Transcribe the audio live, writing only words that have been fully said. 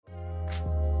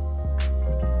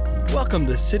Welcome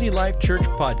to City Life Church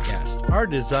Podcast. Our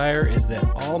desire is that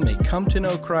all may come to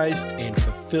know Christ and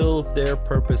fulfill their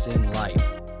purpose in life.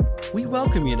 We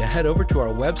welcome you to head over to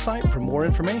our website for more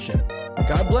information.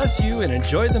 God bless you and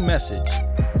enjoy the message.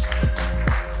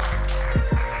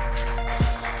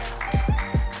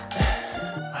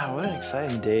 Wow, what an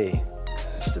exciting day.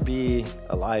 Just to be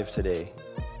alive today.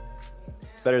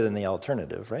 It's better than the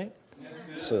alternative, right?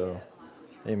 So,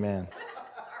 amen.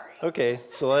 Okay,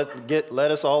 so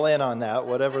let us all in on that,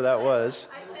 whatever that was.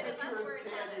 I said unless we're in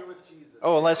heaven with Jesus.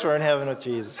 Oh, unless we're in heaven with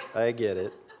Jesus. I get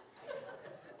it.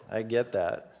 I get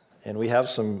that. And we have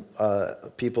some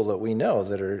people that we know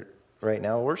that are right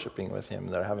now worshiping with him.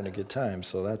 They're having a good time.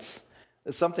 So it's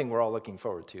something we're all looking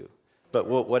forward to. But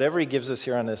whatever he gives us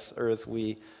here on this earth,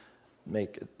 we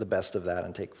make the best of that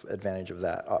and take advantage of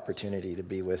that opportunity to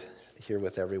be here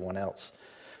with everyone else.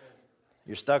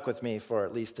 You're stuck with me for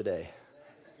at least today.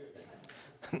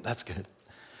 That's good.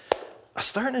 I'm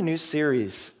starting a new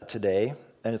series today,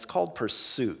 and it's called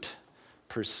Pursuit.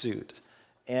 Pursuit.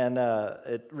 And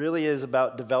it really is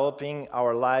about developing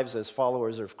our lives as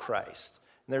followers of Christ.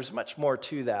 And there's much more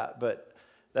to that, but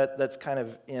that's kind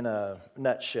of in a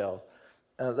nutshell.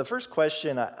 The first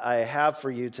question I have for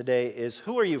you today is,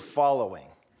 who are you following?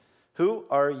 Who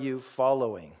are you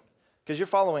following? Because you're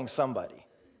following somebody.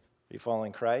 Are you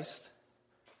following Christ?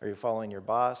 Are you following your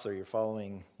boss? Are you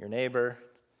following your neighbor?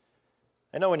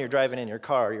 I know when you're driving in your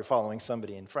car, you're following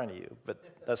somebody in front of you, but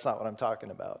that's not what I'm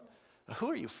talking about. Who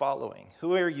are you following?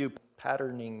 Who are you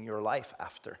patterning your life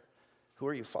after? Who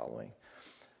are you following?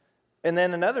 And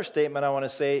then another statement I want to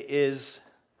say is,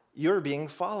 you're being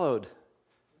followed.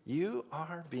 You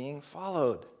are being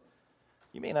followed.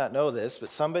 You may not know this,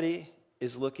 but somebody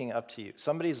is looking up to you.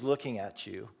 Somebody's looking at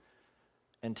you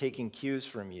and taking cues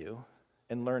from you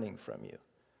and learning from you.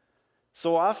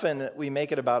 So often we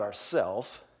make it about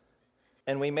ourselves,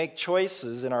 and we make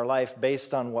choices in our life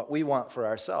based on what we want for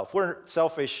ourselves. We're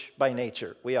selfish by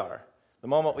nature. We are. The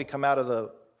moment we come out of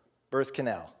the birth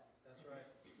canal, that's right.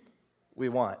 We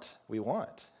want.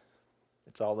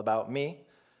 It's all about me,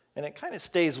 and it kind of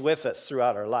stays with us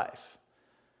throughout our life.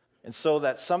 And so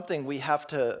that's something we have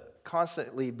to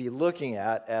constantly be looking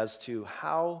at as to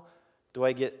how do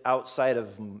I get outside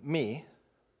of me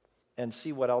and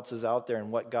see what else is out there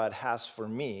and what God has for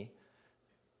me,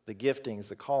 the giftings,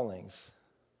 the callings,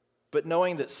 but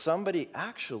knowing that somebody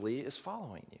actually is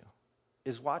following you,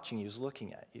 is watching you, is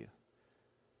looking at you.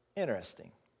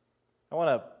 Interesting. I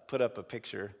want to put up a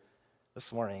picture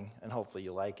this morning, and hopefully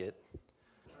you like it.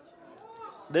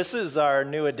 This is our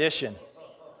new addition.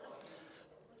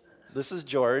 This is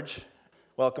George.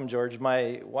 Welcome, George.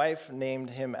 My wife named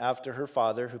him after her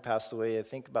father, who passed away, I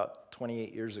think, about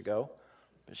 28 years ago.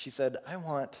 But she said, I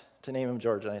want to name him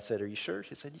George. And I said, are you sure?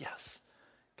 She said, yes,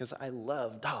 because I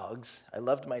love dogs. I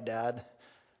loved my dad.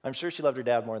 I'm sure she loved her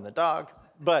dad more than the dog.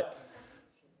 But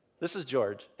this is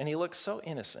George, and he looks so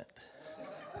innocent.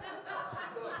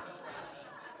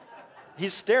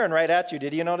 He's staring right at you.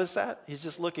 Did you notice that? He's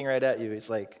just looking right at you. He's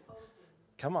like,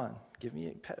 come on,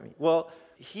 pet me. Well,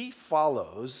 he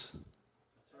follows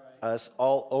us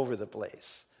all over the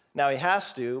place. Now, he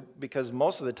has to, because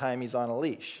most of the time he's on a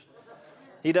leash.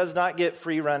 He does not get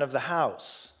free run of the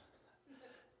house.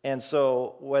 And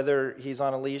so whether he's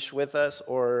on a leash with us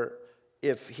or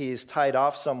if he's tied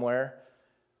off somewhere,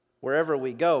 wherever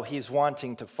we go, he's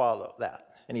wanting to follow that.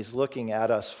 And he's looking at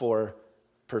us for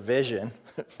provision,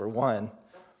 for one.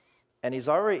 And he's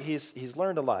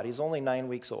learned a lot. He's only 9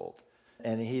 weeks old.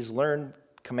 And he's learned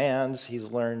commands. He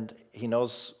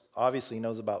obviously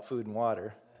knows about food and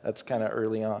water. That's kind of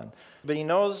early on. But he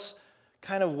knows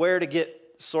kind of where to get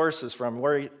sources from,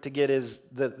 where to get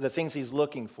the things he's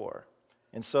looking for.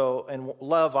 And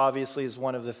love obviously is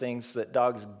one of the things that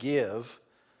dogs give,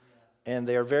 and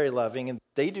they are very loving, and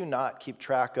they do not keep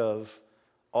track of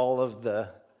all of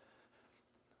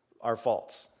our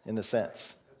faults, in the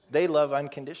sense. They love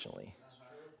unconditionally.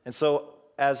 And so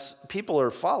as people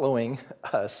are following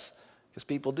us, because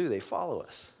people do, they follow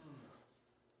us.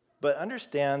 But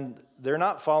understand, they're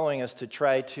not following us to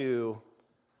try to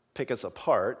pick us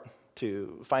apart,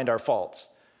 to find our faults,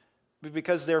 but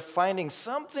because they're finding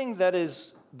something that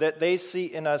they see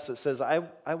in us that says,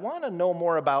 I want to know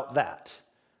more about that,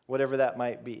 whatever that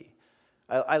might be.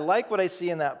 I like what I see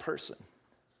in that person.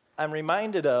 I'm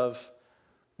reminded of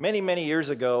many, many years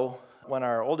ago when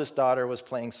our oldest daughter was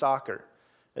playing soccer.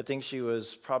 I think she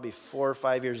was probably 4 or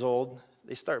 5 years old.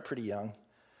 They start pretty young.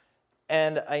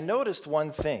 And I noticed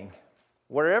one thing.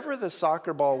 Wherever the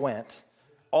soccer ball went,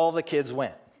 all the kids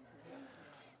went.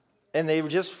 And they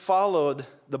just followed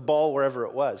the ball wherever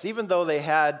it was. Even though they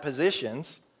had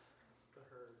positions,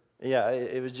 Yeah,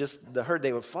 it was just the herd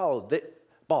they would follow.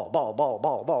 Ball, ball, ball,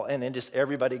 ball, ball, and then just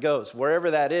everybody goes,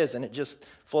 wherever that is, and it just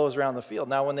flows around the field.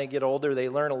 Now when they get older, they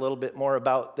learn a little bit more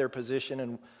about their position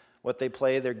and what they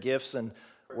play, their gifts, and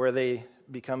where they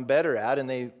become better at, and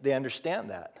they understand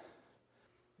that.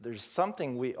 There's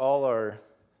something we all are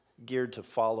geared to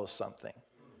follow something.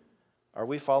 Are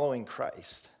we following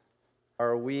Christ?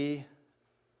 Are we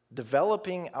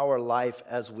developing our life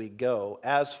as we go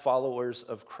as followers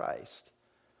of Christ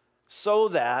so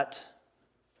that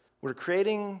we're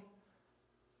creating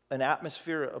an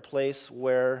atmosphere, a place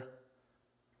where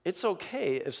it's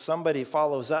okay if somebody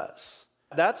follows us?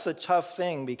 That's a tough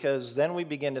thing because then we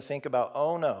begin to think about,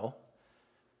 oh no,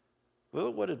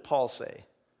 well, what did Paul say?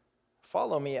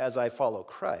 Follow me as I follow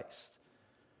Christ.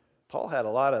 Paul had a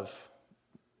lot of,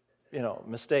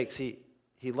 mistakes he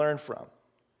learned from.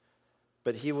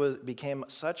 But he became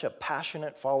such a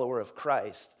passionate follower of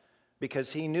Christ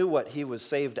because he knew what he was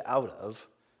saved out of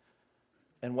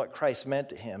and what Christ meant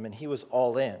to him, and he was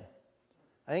all in.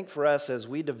 I think for us, as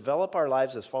we develop our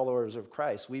lives as followers of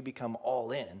Christ, we become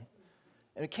all in.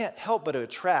 And we can't help but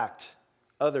attract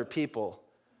other people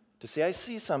to say, I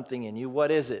see something in you. What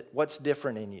is it? What's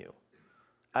different in you?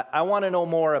 I want to know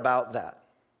more about that.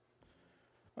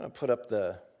 I'm going to put up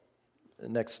the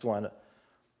next one.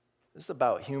 This is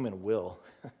about human will.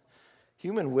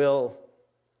 Human will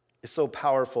is so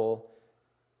powerful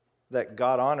that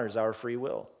God honors our free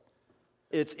will.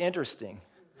 It's interesting.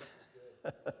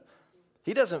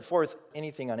 He doesn't force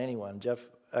anything on anyone. Jeff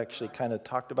actually kind of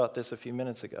talked about this a few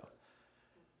minutes ago.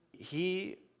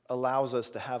 He allows us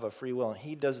to have a free will, and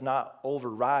he does not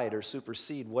override or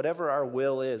supersede whatever our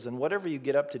will is. And whatever you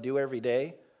get up to do every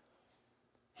day,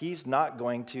 he's not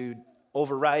going to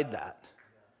override that.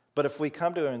 But if we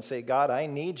come to him and say, God, I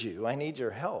need you, I need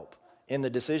your help in the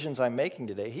decisions I'm making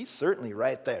today, he's certainly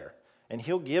right there. And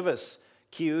he'll give us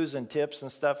cues and tips and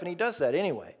stuff, and he does that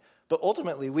anyway. But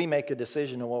ultimately, we make a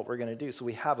decision on what we're going to do, so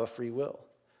we have a free will.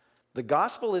 The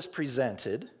gospel is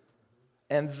presented,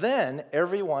 and then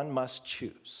everyone must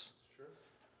choose.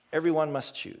 Everyone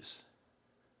must choose.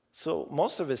 So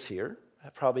most of us here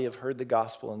probably have heard the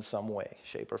gospel in some way,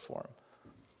 shape, or form.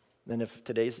 Then if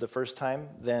today's the first time,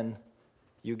 then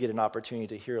you get an opportunity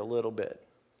to hear a little bit.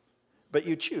 But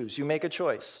you choose. You make a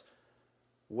choice.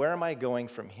 Where am I going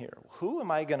from here? Who am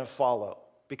I going to follow?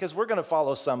 Because we're going to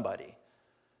follow somebody.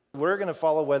 We're going to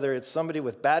follow whether it's somebody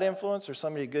with bad influence or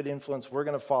somebody with good influence. We're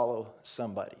going to follow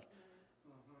somebody.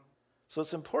 So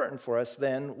it's important for us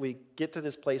then we get to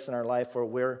this place in our life where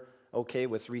we're okay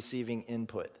with receiving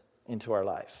input into our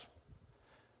life.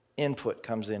 Input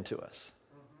comes into us.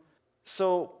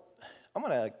 So I'm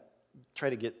going to try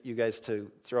to get you guys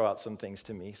to throw out some things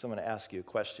to me. So I'm going to ask you a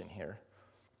question here.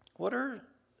 What are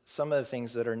some of the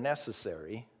things that are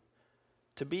necessary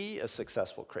to be a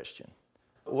successful Christian?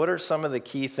 What are some of the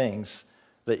key things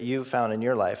that you've found in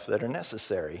your life that are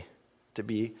necessary to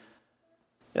be?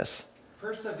 Yes?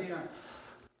 Perseverance.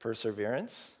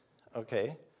 Perseverance?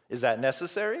 Okay. Is that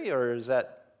necessary or is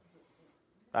that,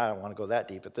 I don't want to go that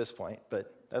deep at this point,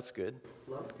 but that's good.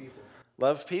 Love people.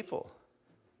 Love people.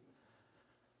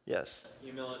 Yes.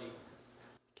 Humility.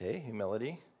 Okay,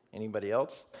 humility. Anybody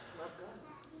else? Love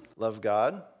God. Love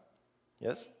God.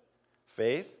 Yes.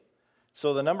 Faith.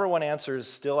 So the number one answer is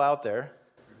still out there.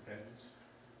 Repentance.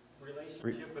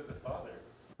 Relationship with the Father.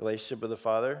 Relationship with the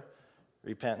Father.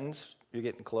 Repentance. You're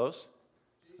getting close.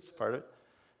 That's part of it.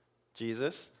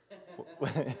 Jesus.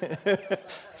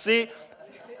 See,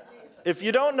 if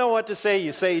you don't know what to say,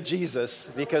 you say Jesus,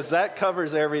 because that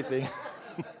covers everything.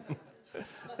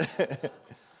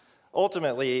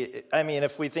 Ultimately, I mean,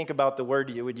 if we think about the word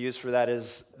you would use for that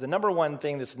is the number one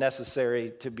thing that's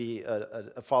necessary to be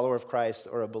a follower of Christ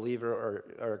or a believer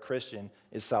or a Christian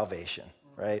is salvation,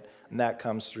 right? And that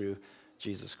comes through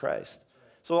Jesus Christ.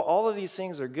 So all of these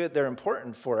things are good. They're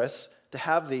important for us to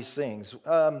have these things.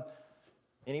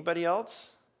 Anybody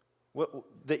else? What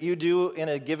that you do in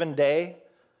a given day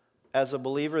as a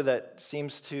believer that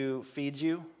seems to feed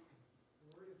you?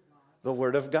 The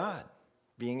Word of God.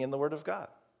 Being in the Word of God.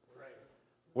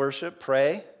 Worship,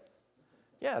 pray.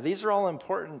 Yeah, these are all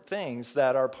important things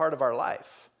that are part of our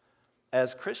life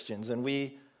as Christians. And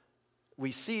we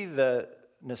see the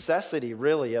necessity,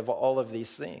 really, of all of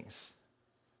these things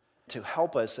to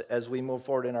help us as we move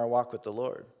forward in our walk with the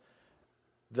Lord.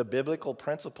 The biblical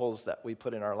principles that we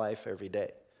put in our life every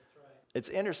day. It's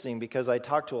interesting because I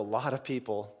talk to a lot of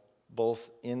people, both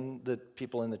in the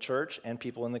people in the church and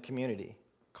people in the community,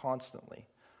 constantly.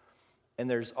 And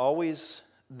there's always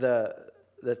the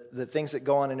things that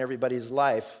go on in everybody's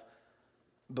life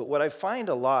But what I find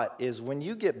a lot is when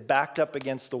you get backed up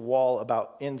against the wall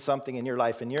in something in your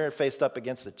life and you're faced up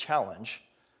against a challenge,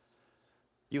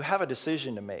 you have a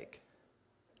decision to make.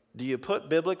 Do you put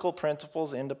biblical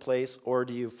principles into place, or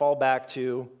do you fall back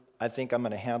to, I think I'm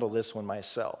going to handle this one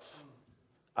myself?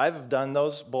 I've done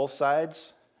those, both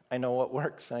sides. I know what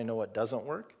works and I know what doesn't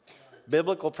work.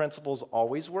 Biblical principles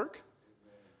always work.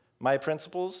 My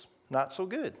principles, not so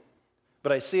good.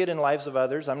 But I see it in lives of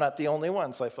others. I'm not the only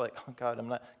one, so I feel like, oh God,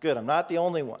 I'm not the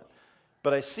only one.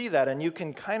 But I see that, and you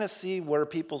can kind of see where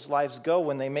people's lives go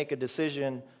when they make a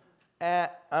decision, I'm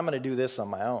going to do this on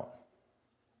my own.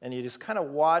 And you just kind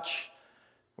of watch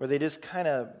where they just kind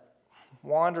of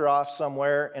wander off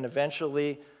somewhere, and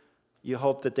eventually you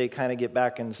hope that they kind of get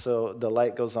back, and so the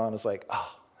light goes on. It's like,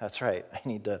 oh, that's right, I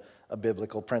need a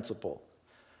biblical principle.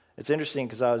 It's interesting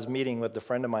because I was meeting with a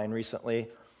friend of mine recently,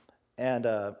 and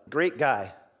a great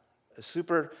guy, a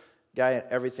super guy at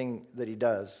everything that he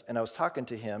does. And I was talking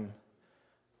to him,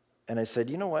 and I said,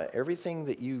 you know what? Everything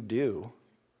that you do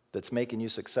that's making you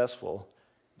successful,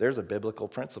 there's a biblical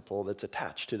principle that's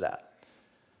attached to that.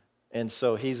 And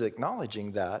so he's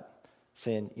acknowledging that,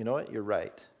 saying, you know what? You're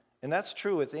right. And that's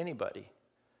true with anybody.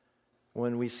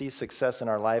 When we see success in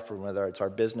our life, or whether it's our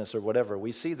business or whatever,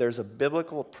 we see there's a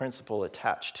biblical principle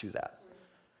attached to that.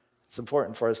 It's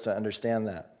important for us to understand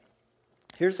that.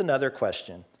 Here's another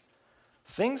question.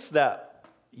 Things that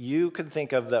you can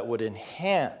think of that would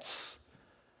enhance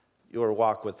your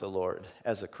walk with the Lord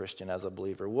as a Christian, as a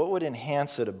believer. What would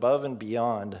enhance it above and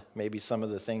beyond maybe some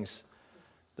of the things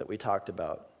that we talked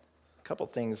about? A couple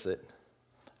things that,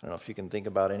 I don't know if you can think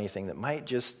about anything that might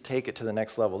just take it to the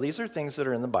next level. These are things that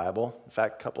are in the Bible. In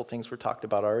fact, a couple things were talked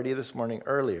about already this morning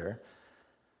earlier.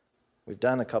 We've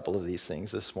done a couple of these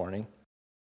things this morning.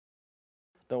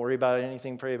 Don't worry about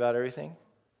anything, pray about everything.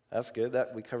 That's good.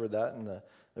 We covered that in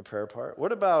the prayer part.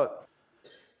 What about,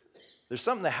 there's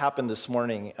something that happened this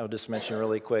morning, I'll just mention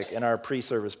really quick. In our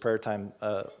pre-service prayer time,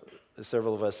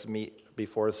 several of us meet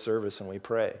before the service and we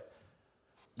pray.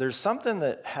 There's something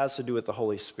that has to do with the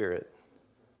Holy Spirit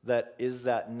that is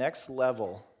that next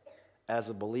level as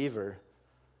a believer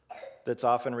that's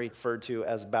often referred to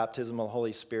as baptism of the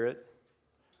Holy Spirit,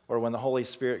 or when the Holy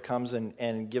Spirit comes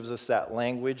and gives us that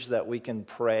language that we can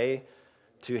pray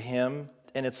to Him.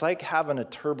 And it's like having a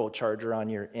turbocharger on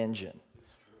your engine.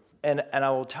 And I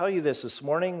will tell you this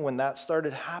morning, when that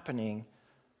started happening,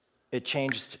 it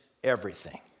changed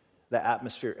everything, the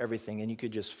atmosphere, everything, and you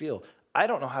could just feel. I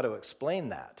don't know how to explain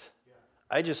that.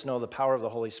 I just know the power of the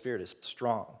Holy Spirit is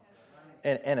strong,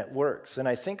 and it works. And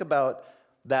I think about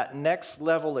that next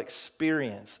level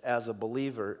experience as a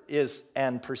believer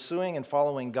and pursuing and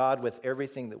following God with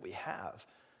everything that we have.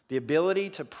 The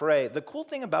ability to pray. The cool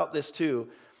thing about this too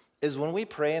is when we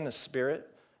pray in the Spirit,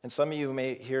 and some of you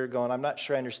may hear going, I'm not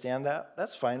sure I understand that.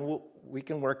 That's fine. We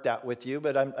can work that with you,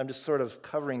 but I'm just sort of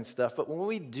covering stuff. But when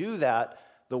we do that,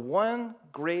 the one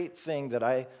great thing that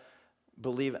I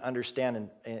believe,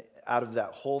 understand out of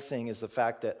that whole thing is the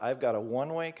fact that I've got a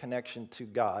one-way connection to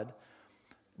God.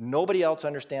 Nobody else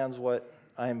understands what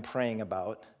I'm praying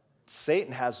about.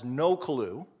 Satan has no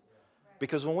clue,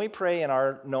 because when we pray in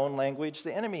our known language,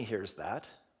 the enemy hears that,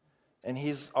 and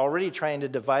he's already trying to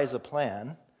devise a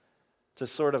plan to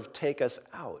sort of take us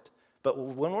out. But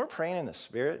when we're praying in the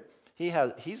Spirit,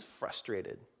 he's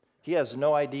frustrated. He has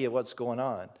no idea what's going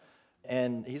on,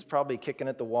 and he's probably kicking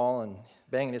at the wall and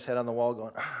banging his head on the wall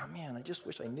going, man, I just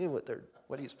wish I knew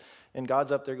what he's, and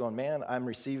God's up there going, man, I'm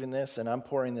receiving this and I'm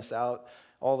pouring this out,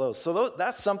 all those. So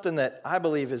that's something that I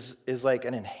believe is like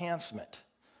an enhancement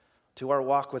to our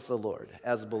walk with the Lord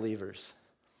as believers.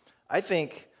 I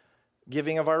think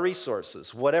giving of our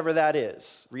resources, whatever that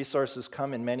is, resources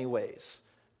come in many ways.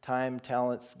 Time,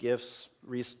 talents, gifts,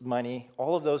 money,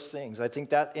 all of those things. I think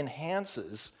that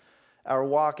enhances our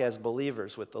walk as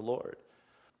believers with the Lord.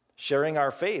 Sharing our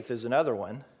faith is another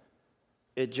one.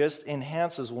 It just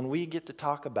enhances when we get to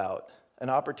talk about, an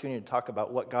opportunity to talk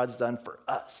about what God's done for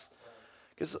us.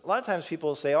 Because a lot of times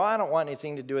people say, I don't want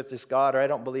anything to do with this God, or I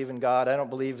don't believe in God, I don't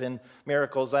believe in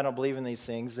miracles, I don't believe in these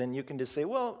things. And you can just say,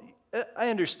 well, I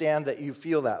understand that you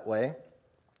feel that way,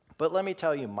 but let me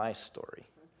tell you my story.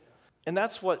 And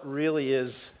that's what really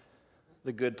is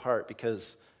the good part,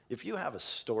 because if you have a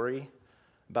story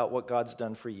about what God's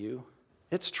done for you,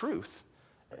 it's truth.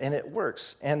 And it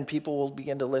works. And people will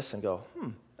begin to listen and go,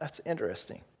 that's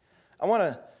interesting. I want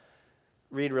to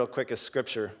read real quick a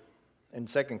scripture in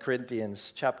 2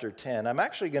 Corinthians chapter 10. I'm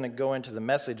actually going to go into the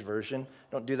Message version.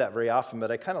 I don't do that very often,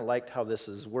 but I kind of liked how this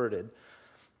is worded.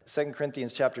 2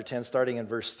 Corinthians chapter 10, starting in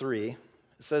verse 3, it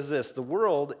says this: the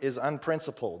world is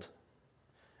unprincipled.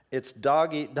 It's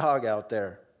dog eat dog out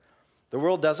there. The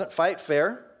world doesn't fight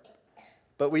fair,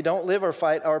 but we don't live or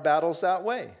fight our battles that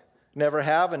way. Never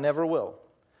have and never will.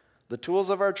 The tools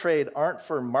of our trade aren't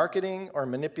for marketing or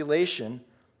manipulation,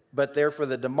 but they're for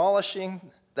the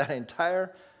demolishing that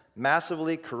entire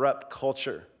massively corrupt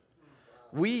culture.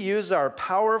 We use our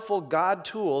powerful God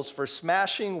tools for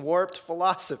smashing warped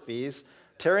philosophies,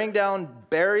 tearing down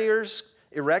barriers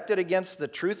erected against the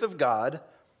truth of God,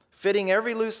 fitting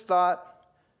every loose thought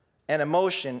and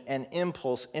emotion and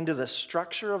impulse into the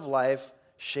structure of life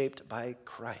shaped by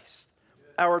Christ.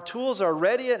 Our tools are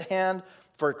ready at hand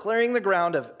for clearing the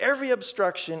ground of every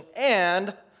obstruction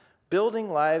and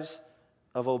building lives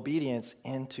of obedience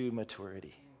into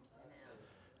maturity.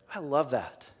 I love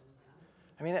that.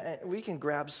 I mean, we can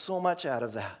grab so much out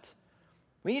of that.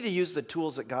 We need to use the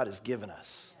tools that God has given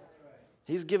us.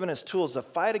 He's given us tools to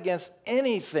fight against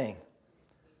anything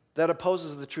that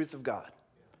opposes the truth of God.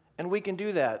 And we can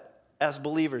do that as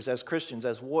believers, as Christians,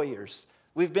 as warriors.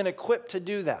 We've been equipped to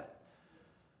do that.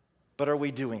 But are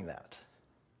we doing that?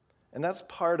 And that's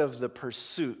part of the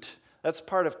pursuit. That's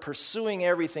part of pursuing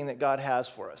everything that God has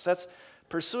for us. That's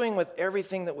pursuing with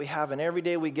everything that we have. And every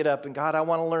day we get up and, God, I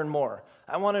want to learn more.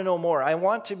 I want to know more. I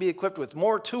want to be equipped with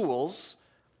more tools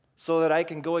so that I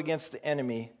can go against the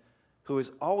enemy who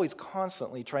is always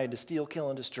constantly trying to steal, kill,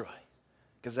 and destroy.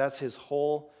 Because that's his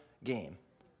whole game.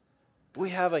 We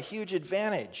have a huge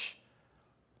advantage.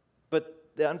 But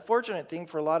the unfortunate thing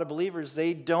for a lot of believers,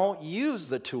 they don't use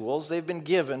the tools they've been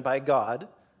given by God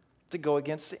to go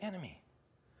against the enemy.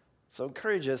 So I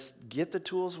encourage us, get the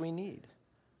tools we need.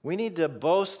 We need to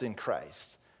boast in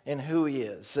Christ, in who he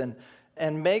is,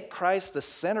 and make Christ the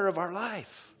center of our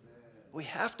life. We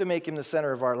have to make him the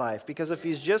center of our life, because if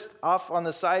he's just off on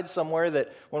the side somewhere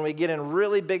that when we get in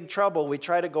really big trouble, we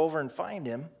try to go over and find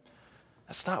him,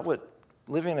 that's not what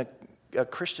living a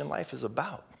Christian life is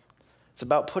about. It's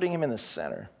about putting him in the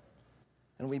center.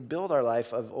 And we build our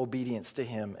life of obedience to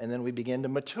him, and then we begin to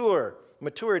mature.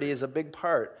 Maturity is a big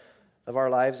part of our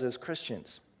lives as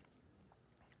Christians.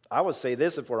 I would say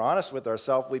this, if we're honest with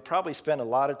ourselves, we probably spend a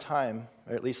lot of time,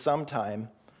 or at least some time,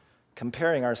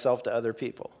 comparing ourselves to other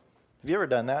people. Have you ever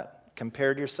done that?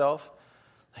 Compared yourself?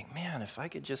 Like, man, if I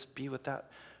could just be with that,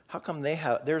 how come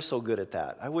they're so good at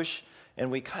that? I wish, and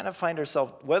we kind of find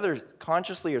ourselves, whether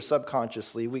consciously or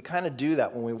subconsciously, we kind of do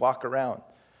that when we walk around.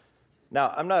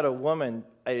 Now, I'm not a woman,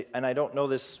 and I don't know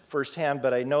this firsthand,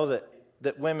 but I know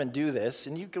that women do this,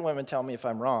 and you can women tell me if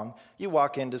I'm wrong. You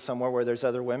walk into somewhere where there's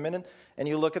other women, and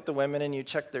you look at the women, and you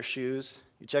check their shoes,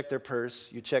 you check their purse,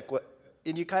 you check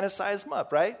and you kind of size them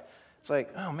up, right? It's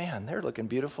like, oh man, they're looking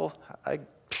beautiful. I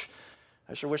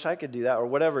sure wish I could do that, or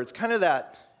whatever. It's kind of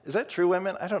that. Is that true,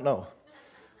 women? I don't know.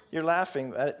 You're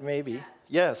laughing, maybe.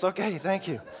 Yes, okay, thank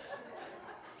you.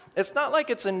 It's not like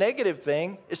it's a negative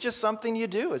thing. It's just something you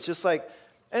do. It's just like,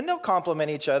 and they'll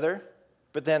compliment each other,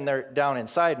 but then they're down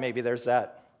inside, maybe there's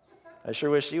that. I sure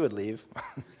wish you would leave.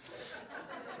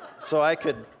 So I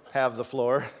could have the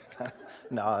floor.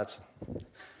 No,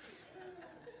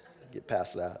 get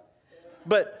past that.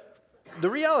 But the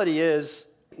reality is,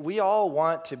 we all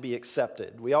want to be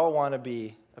accepted. We all want to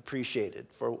be appreciated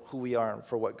for who we are and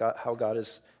for how God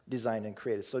has designed and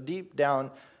created. So deep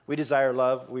down, we desire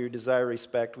love, we desire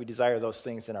respect, we desire those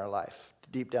things in our life,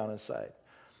 deep down inside.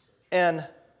 And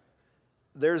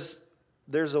there's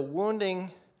a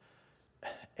wounding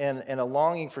and a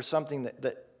longing for something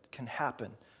that can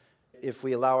happen if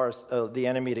we allow the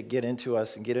enemy to get into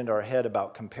us and get into our head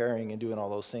about comparing and doing all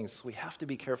those things. So we have to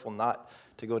be careful not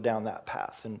to go down that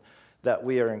path, and that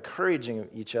we are encouraging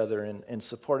each other and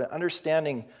supporting,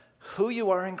 understanding who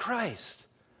you are in Christ,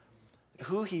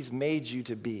 who he's made you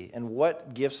to be, and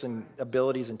what gifts and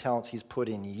abilities and talents he's put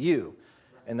in you.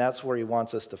 And that's where he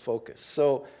wants us to focus.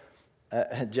 So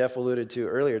Jeff alluded to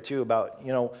earlier, too, about,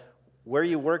 where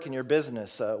you work in your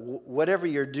business, whatever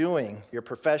you're doing, your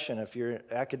profession, if you're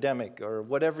academic or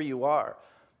whatever you are.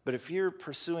 But if you're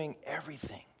pursuing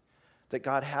everything that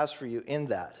God has for you in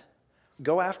that,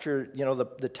 go after,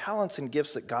 the talents and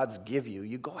gifts that God's give you.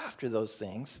 You go after those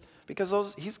things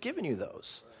because he's given you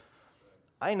those.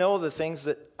 I know the things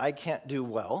that I can't do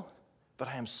well, but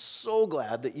I am so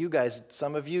glad that you guys,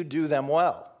 some of you, do them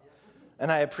well.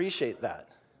 And I appreciate that.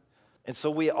 And so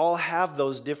we all have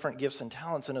those different gifts and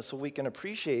talents in us, so we can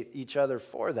appreciate each other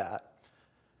for that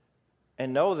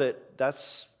and know that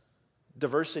that's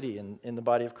diversity in the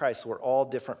body of Christ. We're all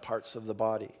different parts of the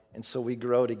body, and so we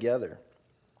grow together.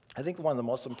 I think one of the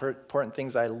most important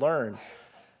things I learned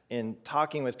in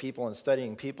talking with people and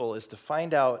studying people is to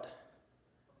find out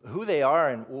who they are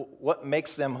and what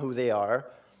makes them who they are,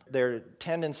 their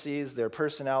tendencies, their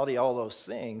personality, all those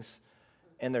things,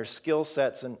 and their skill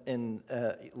sets and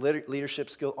leadership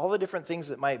skills, all the different things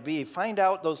that might be. Find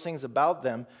out those things about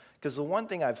them, because the one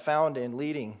thing I've found in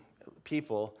leading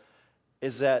people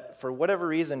is that for whatever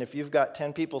reason, if you've got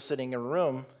 10 people sitting in a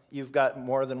room, you've got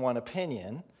more than one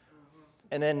opinion.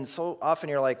 And then so often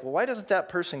you're like, well, why doesn't that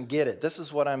person get it? This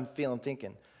is what I'm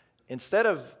thinking. Instead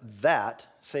of that,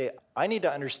 say, I need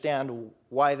to understand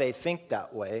why they think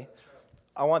that way.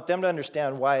 I want them to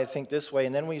understand why I think this way.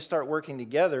 And then when you start working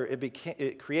together,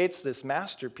 it creates this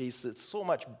masterpiece that's so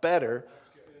much better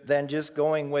than just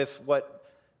going with what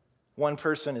one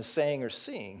person is saying or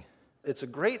seeing. It's a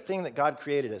great thing that God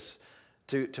created us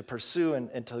to pursue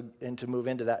and to move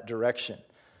into that direction.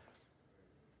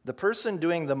 The person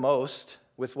doing the most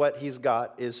with what he's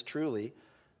got is truly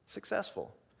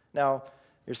successful. Now,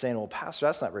 you're saying, well, Pastor,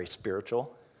 that's not very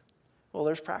spiritual. Well,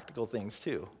 there's practical things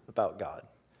too about God.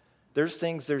 There's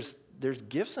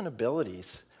gifts and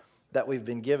abilities that we've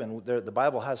been given. The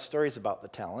Bible has stories about the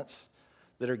talents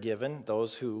that are given,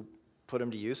 those who put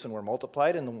them to use and were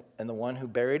multiplied, and the one who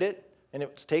buried it, and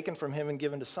it was taken from him and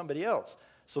given to somebody else.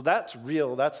 So that's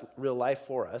real life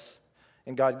for us,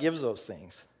 and God gives those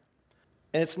things.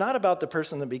 And it's not about the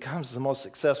person that becomes the most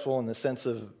successful in the sense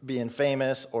of being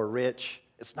famous or rich.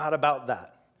 It's not about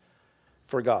that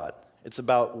for God. It's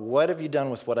about, what have you done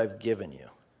with what I've given you?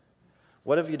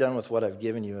 What have you done with what I've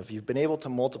given you? If you've been able to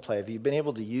multiply, if you've been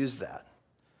able to use that.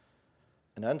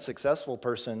 An unsuccessful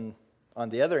person, on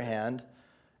the other hand,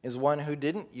 is one who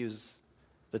didn't use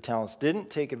the talents, didn't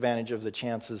take advantage of the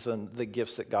chances and the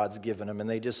gifts that God's given them, and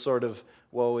they just sort of,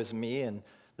 woe is me, and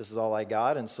this is all I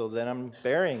got, and so then I'm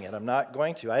burying it. I'm not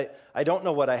going to. I don't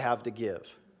know what I have to give,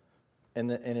 and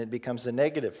it becomes a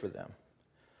negative for them.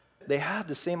 They had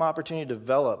the same opportunity to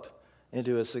develop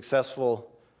into a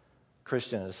successful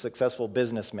Christian, a successful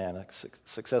businessman, a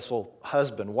successful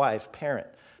husband, wife, parent.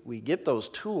 We get those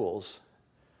tools,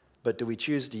 but do we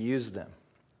choose to use them?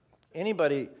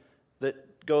 Anybody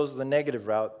that goes the negative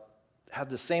route had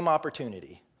the same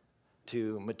opportunity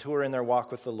to mature in their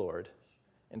walk with the Lord.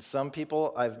 And some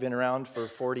people, I've been around for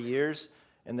 40 years,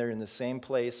 and they're in the same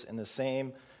place,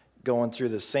 going through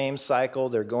the same cycle.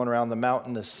 They're going around the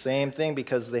mountain, the same thing,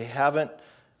 because they haven't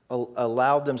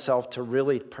allowed themselves to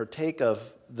really partake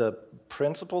of the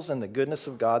principles and the goodness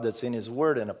of God that's in His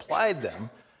Word and applied them.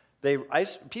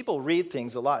 People read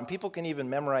things a lot, and people can even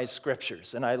memorize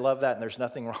scriptures, and I love that, and there's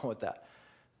nothing wrong with that.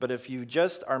 But if you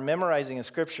just are memorizing a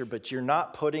scripture, but you're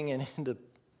not putting it into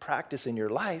practice in your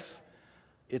life,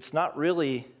 it's not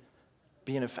really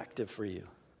being effective for you.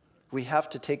 We have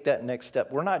to take that next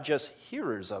step. We're not just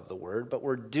hearers of the Word, but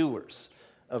we're doers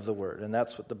of the Word, and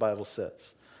that's what the Bible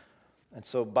says. And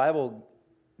so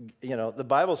the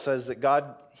Bible says that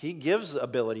God, He gives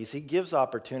abilities, He gives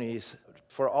opportunities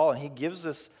for all, and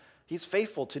He's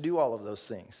faithful to do all of those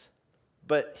things.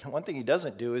 But one thing He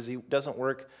doesn't do is He doesn't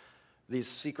work these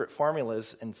secret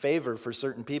formulas in favor for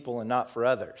certain people and not for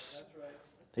others. That's right.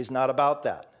 He's not about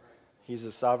that. He's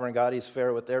a sovereign God. He's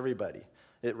fair with everybody.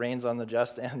 It rains on the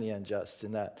just and the unjust,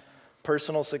 and that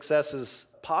personal success is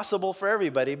possible for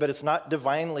everybody, but it's not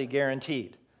divinely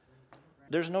guaranteed.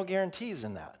 There's no guarantees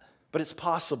in that, but it's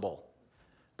possible.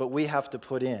 But we have to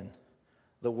put in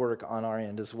the work on our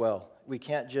end as well. We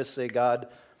can't just say, God,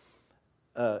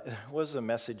 what was the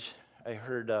message? I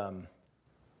heard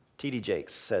T.D.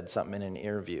 Jakes said something in an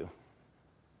interview.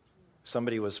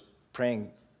 Somebody was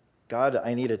praying, God,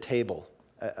 I need a table.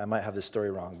 I might have this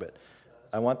story wrong, but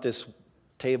I want this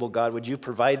table. God, would you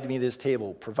provide me this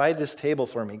table? Provide this table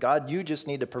for me. God, you just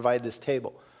need to provide this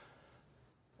table.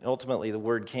 And ultimately, the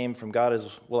word came from God as,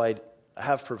 well, I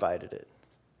have provided it.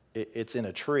 It's in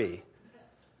a tree.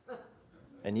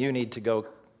 And you need to go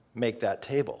make that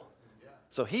table.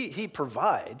 So he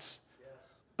provides,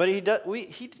 but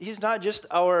he's not just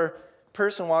our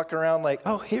person walking around like,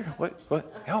 oh, here, what?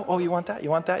 Oh, you want that? You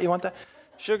want that? You want that?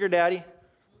 Sugar daddy?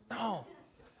 No.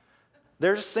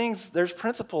 There's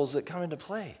principles that come into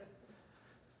play.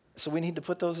 So we need to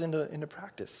put those into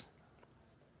practice.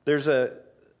 There's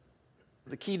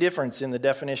the key difference in the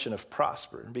definition of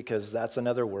prosper, because that's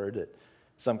another word that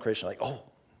some Christians are like, oh,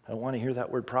 I don't want to hear that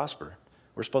word prosper.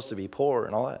 We're supposed to be poor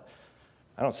and all that.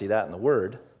 I don't see that in the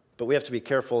word, but we have to be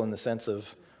careful in the sense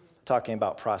of talking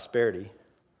about prosperity.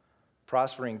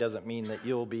 Prospering doesn't mean that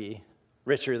you'll be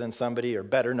richer than somebody or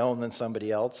better known than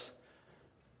somebody else.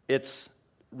 It's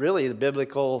really, the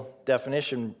biblical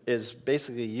definition is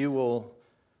basically you will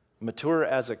mature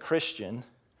as a Christian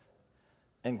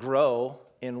and grow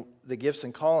in the gifts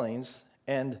and callings,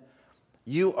 and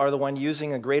you are the one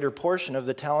using a greater portion of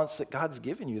the talents that God's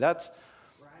given you. That's,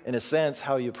 in a sense,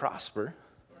 how you prosper.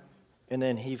 And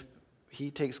then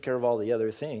he takes care of all the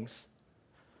other things.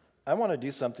 I want to do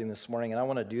something this morning, and I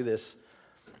want to do this.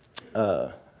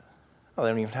 I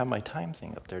don't even have my time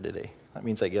thing up there today. That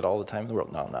means I get all the time in the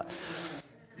world. No, I'm not.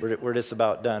 We're just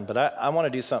about done. But I want to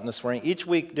do something this morning. Each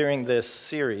week during this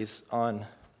series on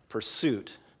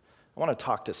pursuit, I want to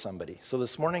talk to somebody. So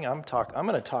this morning I'm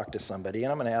going to talk to somebody,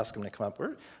 and I'm going to ask them to come up.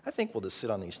 I think we'll just sit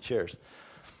on these chairs.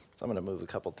 So I'm going to move a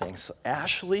couple things. So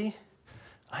Ashley,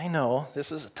 I know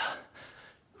this is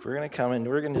we're going to come and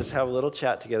we're going to just have a little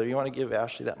chat together. You want to give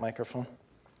Ashley that microphone?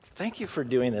 Thank you for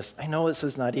doing this. I know this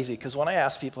is not easy, because when I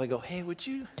ask people, I go, hey, would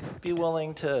you be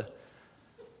willing to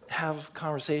have a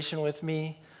conversation with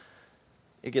me?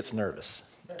 It gets nervous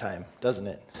time, doesn't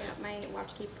it? Yeah, my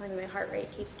watch keeps telling me my heart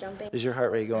rate keeps jumping. Is your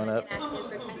heart rate going up? I've been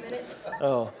active for 10 minutes.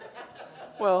 Oh,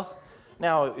 well,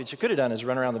 now what you could have done is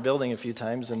run around the building a few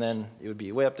times, and then it would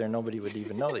be way up there. Nobody would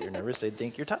even know that you're nervous. They'd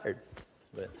think you're tired.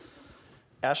 But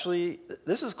Ashley,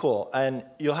 this is cool, and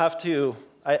you'll have to,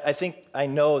 I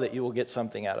know that you will get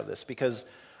something out of this, because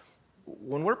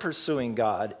when we're pursuing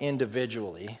God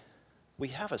individually, we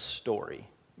have a story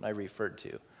I referred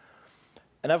to.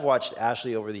 And I've watched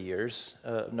Ashley over the years,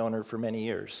 known her for many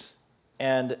years,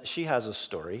 and she has a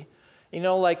story. You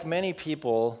know, like many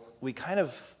people, we kind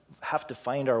of have to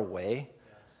find our way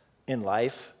in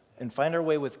life and find our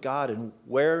way with God, and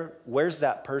where's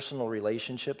that personal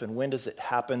relationship, and when does it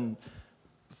happen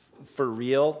for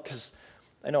real? Because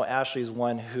I know Ashley's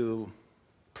one who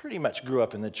pretty much grew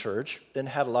up in the church and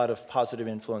had a lot of positive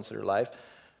influence in her life,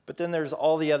 but then there's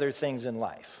all the other things in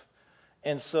life.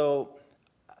 And so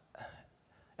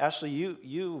Ashley,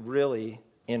 you really,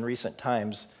 in recent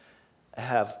times,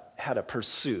 have had a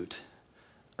pursuit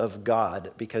of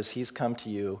God, because he's come to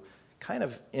you kind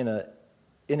of in a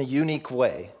unique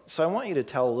way. So I want you to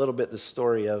tell a little bit the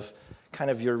story of kind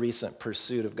of your recent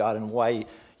pursuit of God and why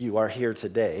you are here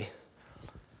today.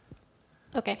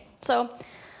 Okay, so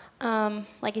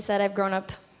like you said, I've grown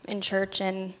up in church,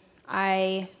 and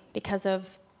because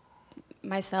of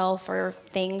myself or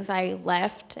things, I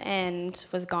left and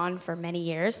was gone for many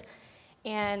years.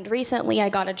 And recently I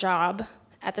got a job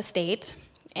at the state,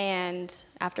 and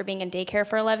after being in daycare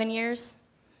for 11 years,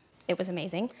 it was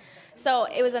amazing. So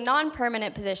it was a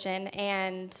non-permanent position,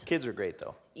 and Kids are great,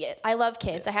 though. yeah, I love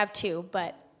kids. I have 2,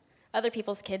 but other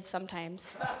people's kids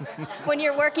sometimes. When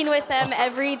you're working with them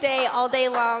every day, all day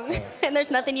long, and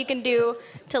there's nothing you can do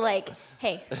to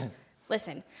hey,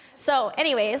 listen. So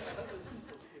anyways,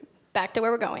 back to where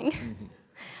we're going.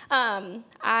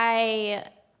 A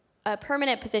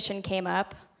permanent position came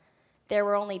up. There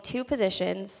were only 2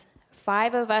 positions,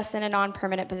 5 of us in a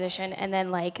non-permanent position, and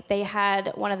then they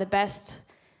had one of the best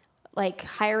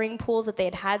hiring pools that they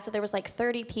had, so there was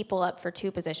 30 people up for 2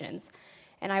 positions.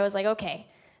 And I was like, okay.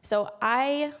 So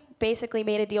I basically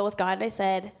made a deal with God, and I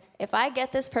said, if I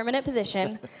get this permanent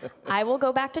position, I will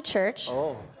go back to church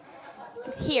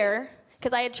here,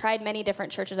 because I had tried many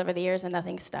different churches over the years and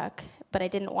nothing stuck, but I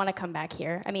didn't want to come back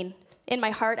here. I mean, in my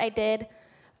heart I did,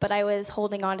 but I was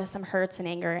holding on to some hurts and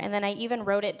anger. And then I even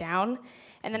wrote it down.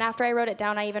 And then after I wrote it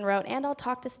down, I even wrote, and I'll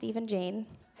talk to Steve and Jane,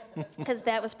 because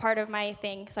that was part of my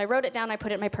thing. So I wrote it down, I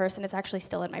put it in my purse, and it's actually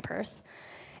still in my purse.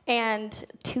 And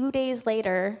 2 days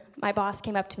later, my boss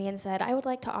came up to me and said, I would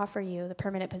like to offer you the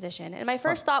permanent position. And my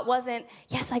first thought wasn't,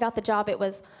 yes, I got the job. It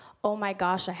was, oh my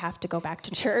gosh, I have to go back to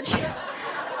church.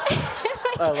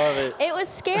 I love it. It was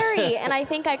scary, and I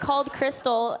think I called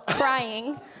Crystal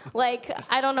crying,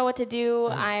 I don't know what to do.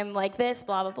 I'm like this,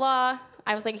 blah, blah, blah.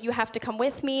 I was like, you have to come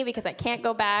with me because I can't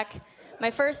go back.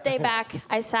 My first day back,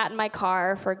 I sat in my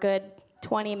car for a good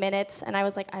 20 minutes, and I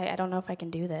was like, I don't know if I can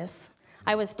do this.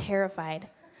 I was terrified,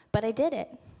 but I did it,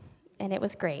 and it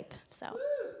was great, so.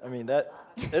 I mean,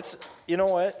 that's, you know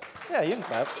what? Yeah, you can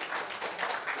clap.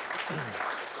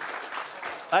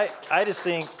 I just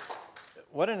think,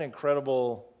 what an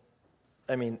incredible,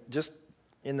 just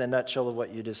in the nutshell of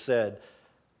what you just said,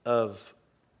 of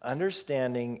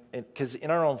understanding, because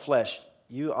in our own flesh,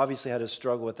 you obviously had to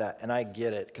struggle with that, and I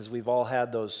get it, because we've all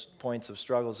had those points of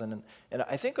struggles, and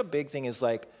I think a big thing is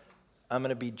I'm going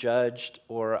to be judged,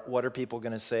 or what are people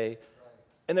going to say?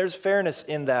 And there's fairness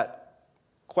in that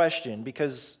question,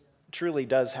 because it truly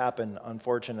does happen,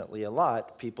 unfortunately, a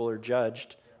lot. People are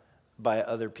judged by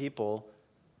other people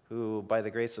who, by the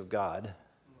grace of God,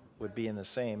 would be in the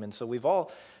same. And so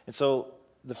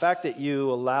the fact that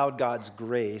you allowed God's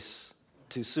grace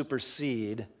to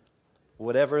supersede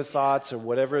whatever thoughts or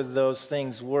whatever those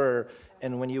things were,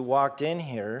 and when you walked in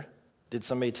here, did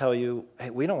somebody tell you, hey,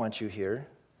 we don't want you here?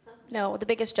 No, the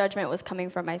biggest judgment was coming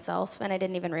from myself, and I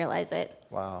didn't even realize it.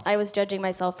 Wow. I was judging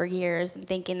myself for years and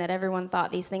thinking that everyone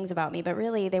thought these things about me, but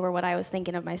really they were what I was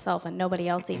thinking of myself, and nobody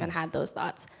else even had those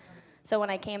thoughts. So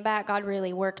when I came back, God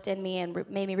really worked in me and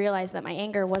made me realize that my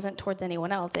anger wasn't towards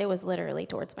anyone else. It was literally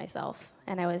towards myself.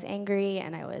 And I was angry,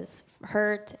 and I was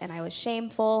hurt, and I was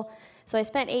shameful. So I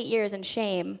spent 8 years in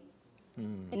shame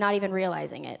and not even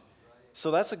realizing it.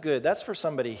 So that's for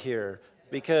somebody here,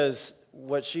 because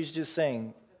what she's just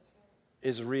saying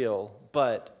is real.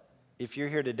 But if you're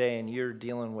here today and you're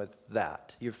dealing with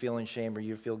that, you're feeling shame or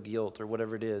you feel guilt or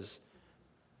whatever it is,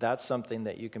 that's something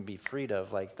that you can be freed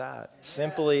of like that.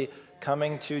 Simply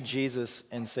coming to Jesus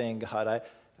and saying, God,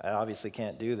 I obviously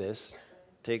can't do this.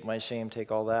 Take my shame,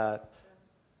 take all that.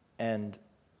 And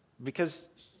because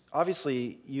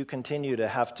obviously you continue to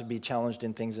have to be challenged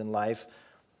in things in life,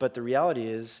 but the reality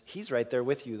is he's right there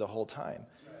with you the whole time.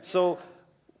 So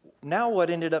now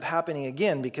what ended up happening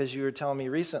again, because you were telling me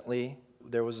recently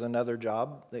there was another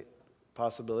job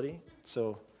possibility.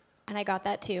 And I got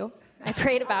that too. I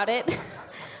prayed about it.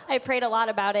 I prayed a lot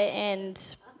about it,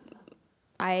 and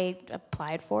I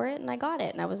applied for it, and I got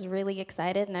it. And I was really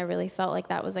excited, and I really felt like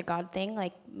that was a God thing,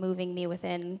 like moving me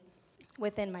within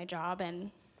my job.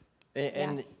 And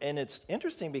it's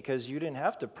interesting because you didn't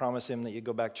have to promise him that you'd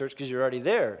go back to church because you're already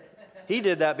there. He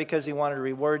did that because he wanted to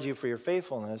reward you for your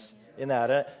faithfulness in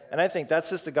that. And I think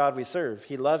that's just the God we serve.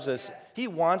 He loves us. He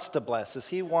wants to bless us.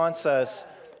 He wants us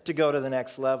to go to the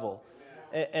next level.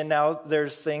 And now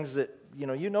there's things that,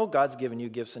 you know God's given you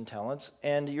gifts and talents,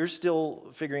 and you're still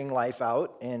figuring life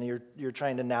out, and you're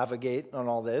trying to navigate on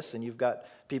all this, and you've got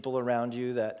people around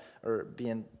you that are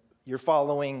you're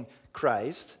following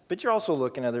Christ, but you're also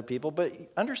looking at other people, but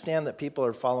understand that people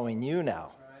are following you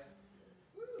now.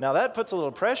 Now that puts a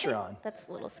little pressure on. That's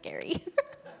a little scary.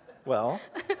 Well,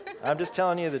 I'm just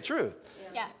telling you the truth.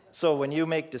 Yeah. So when you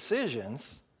make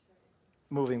decisions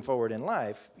moving forward in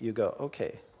life, you go,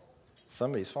 okay,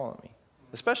 somebody's following me,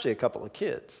 especially a couple of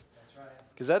kids.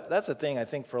 Because that's the thing, I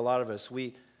think, for a lot of us.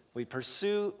 We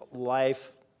pursue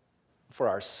life for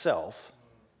ourselves,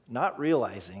 not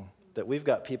realizing that we've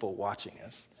got people watching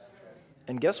us.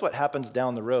 And guess what happens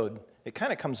down the road? It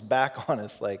kind of comes back on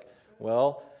us like,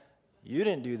 well, you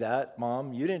didn't do that,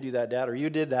 Mom. You didn't do that, Dad. Or you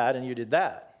did that and you did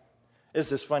that. It's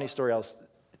this funny story I'll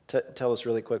tell us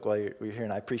really quick while you're here,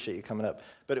 and I appreciate you coming up.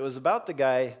 But it was about the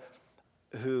guy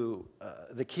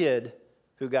the kid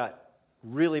who got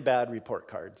really bad report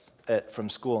cards from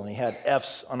school, and he had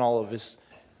F's on all of his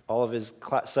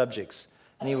subjects.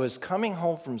 And he was coming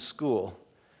home from school,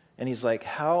 and he's like,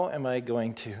 how am I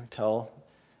going to tell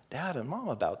Dad and Mom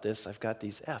about this? I've got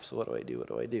these F's. What do I do? What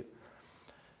do I do?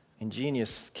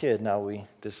 Ingenious kid. Now,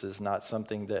 this is not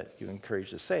something that you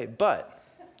encourage to say, but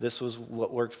this was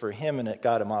what worked for him, and it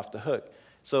got him off the hook.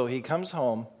 So he comes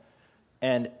home,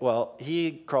 and,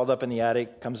 he crawled up in the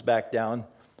attic, comes back down.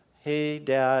 Hey,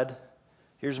 Dad,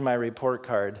 here's my report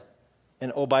card.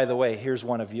 And, oh, by the way, here's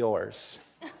one of yours.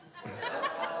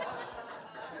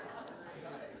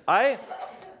 I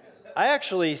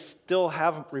actually still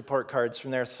have report cards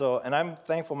from there, and I'm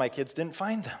thankful my kids didn't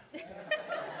find them.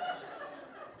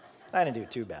 I didn't do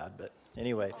too bad, but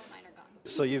anyway. Mine are gone.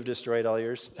 So you've destroyed all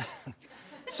yours?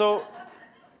 So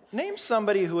name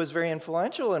somebody who was very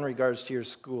influential in regards to your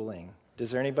schooling.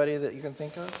 Is there anybody that you can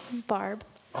think of? Barb.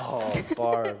 Oh,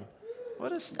 Barb.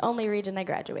 What is... Only region I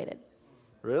graduated.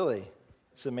 Really?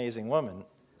 It's an amazing woman.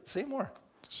 Say more.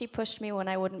 She pushed me when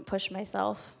I wouldn't push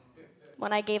myself.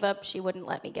 When I gave up, she wouldn't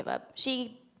let me give up.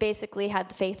 She basically had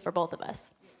the faith for both of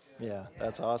us. Yeah,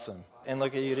 that's awesome. And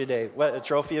look at you today. What a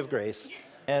trophy of grace.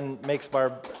 And makes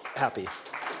Barb happy.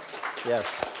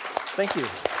 Yes. Thank you.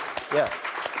 Yeah.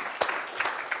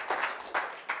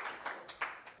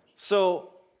 So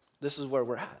this is where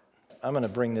we're at. I'm going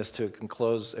to bring this to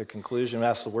a conclusion.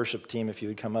 Ask the worship team if you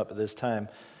would come up at this time.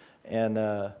 And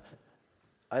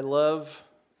I love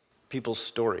people's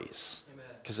stories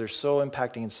because they're so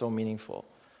impacting and so meaningful.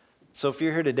 So if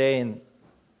you're here today and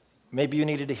maybe you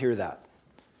needed to hear that,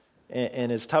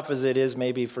 and as tough as it is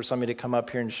maybe for somebody to come up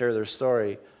here and share their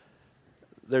story,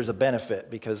 there's a benefit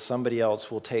because somebody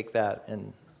else will take that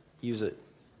and use it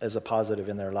as a positive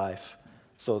in their life.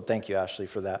 So thank you, Ashley,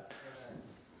 for that.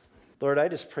 Lord, I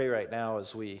just pray right now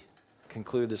as we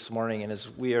conclude this morning and as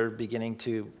we are beginning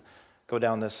to go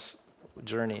down this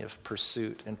journey of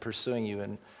pursuit and pursuing you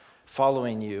and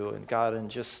following you, and God, and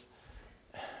just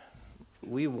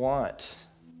we want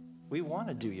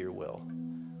to do your will.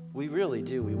 We really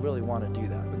do. We really want to do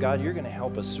that. But God, you're going to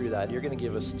help us through that. You're going to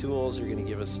give us tools. You're going to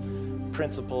give us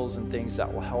principles and things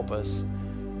that will help us.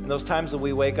 And those times that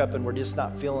we wake up and we're just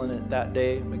not feeling it that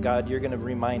day, but God, you're going to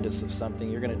remind us of something.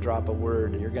 You're going to drop a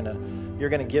word. You're going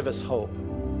to give us hope.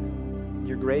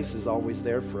 Your grace is always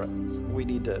there for us. We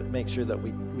need to make sure that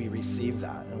we receive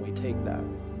that and we take that.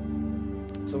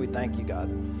 So we thank you, God.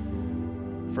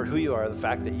 for who you are, the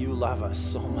fact that you love us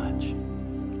so much.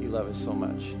 You love us so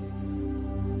much.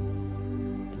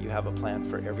 And you have a plan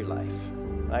for every life.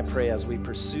 And I pray as we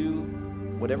pursue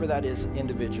whatever that is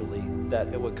individually,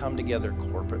 that it would come together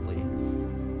corporately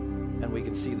and we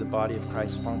can see the body of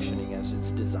Christ functioning as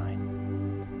it's designed.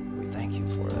 We thank you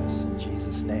for this in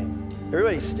Jesus' name.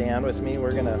 Everybody stand with me.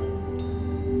 We're going to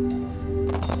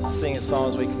sing a song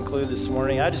as we conclude this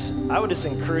morning. I would just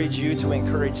encourage you to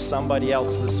encourage somebody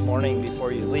else this morning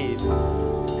before you leave.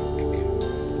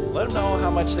 Let them know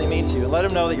how much they mean to you, and let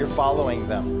them know that you're following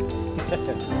them.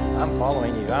 I'm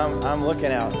following you. I'm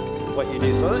looking out what you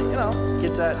do. So,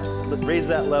 get that, raise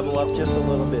that level up just a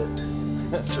little bit.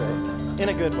 That's right. In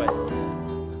a good way.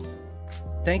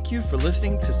 Thank you for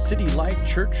listening to City Life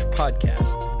Church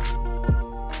Podcast.